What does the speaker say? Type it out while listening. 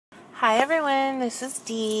Hi everyone, this is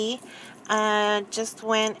Dee. Just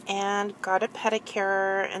went and got a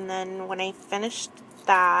pedicure, and then when I finished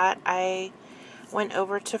that, I went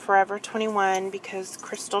over to Forever 21 because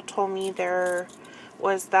Crystal told me there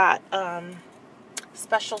was that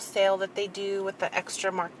special sale that they do with the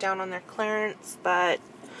extra markdown on their clearance. But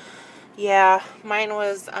yeah, mine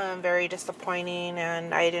was very disappointing,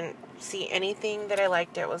 and I didn't see anything that I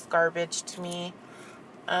liked. It was garbage to me.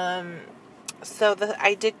 So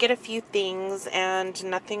I did get a few things, and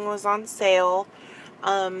nothing was on sale.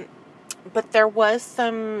 But there was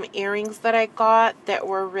some earrings that I got that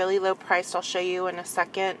were really low priced. I'll show you in a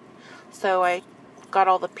second. So I got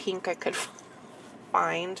all the pink I could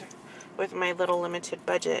find with my little limited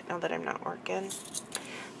budget now that I'm not working.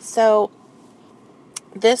 So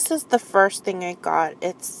this is the first thing I got.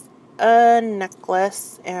 It's a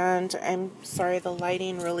necklace, and I'm sorry, the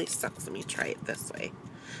lighting really sucks. Let me try it this way.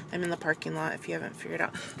 I'm in the parking lot if you haven't figured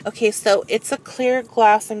out. Okay, so it's a clear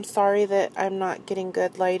glass. I'm sorry that I'm not getting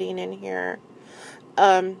good lighting in here.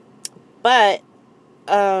 But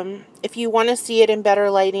if you want to see it in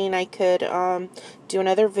better lighting, I could do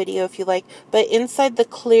another video if you like. But inside the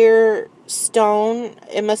clear stone,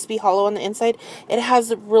 it must be hollow on the inside. It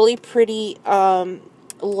has really pretty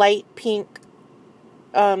light pink.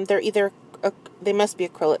 They must be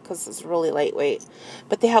acrylic because it's really lightweight.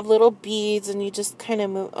 But they have little beads, and you just kind of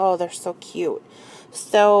move. Oh, they're so cute.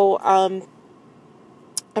 So, I'm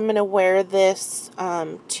going to wear this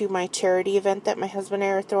to my charity event that my husband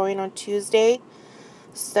and I are throwing on Tuesday.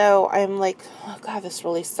 So, I'm like, oh, God, this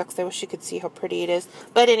really sucks. I wish you could see how pretty it is.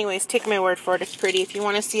 But anyways, take my word for it. It's pretty. If you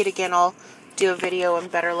want to see it again, I'll do a video in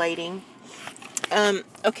better lighting.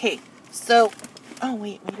 Okay. So, oh,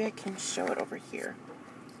 wait. Maybe I can show it over here.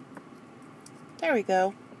 There we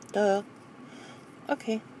go. Duh.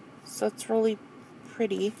 Okay. So it's really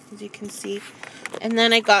pretty, as you can see. And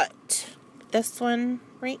then I got this one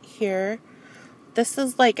right here. This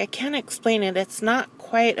is like, I can't explain it. It's not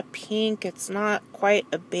quite a pink. It's not quite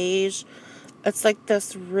a beige. It's like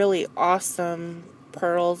this really awesome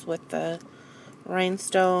pearls with the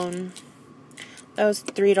rhinestone. That was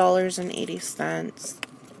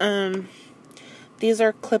 $3.80. These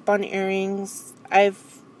are clip-on earrings.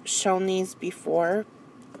 I've shown these before,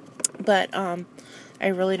 but I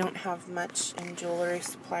really don't have much in jewelry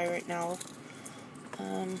supply right now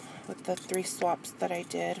with the 3 swaps that I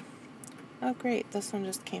did. Oh great, this one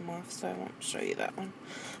just came off, so I won't show you that one.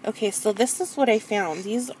 Okay, so this is what I found.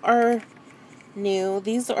 These are new.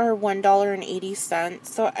 These are $1.80,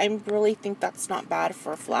 so I really think that's not bad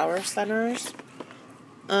for flower centers.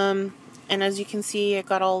 And as you can see, I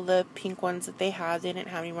got all the pink ones that they had. They didn't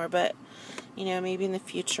have any more, but you know, maybe in the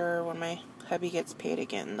future when my hubby gets paid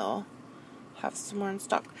again, they'll have some more in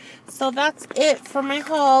stock. So that's it for my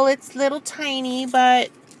haul. It's little tiny, but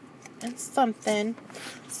it's something.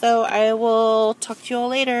 So I will talk to you all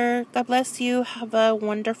later. God bless you. Have a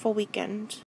wonderful weekend.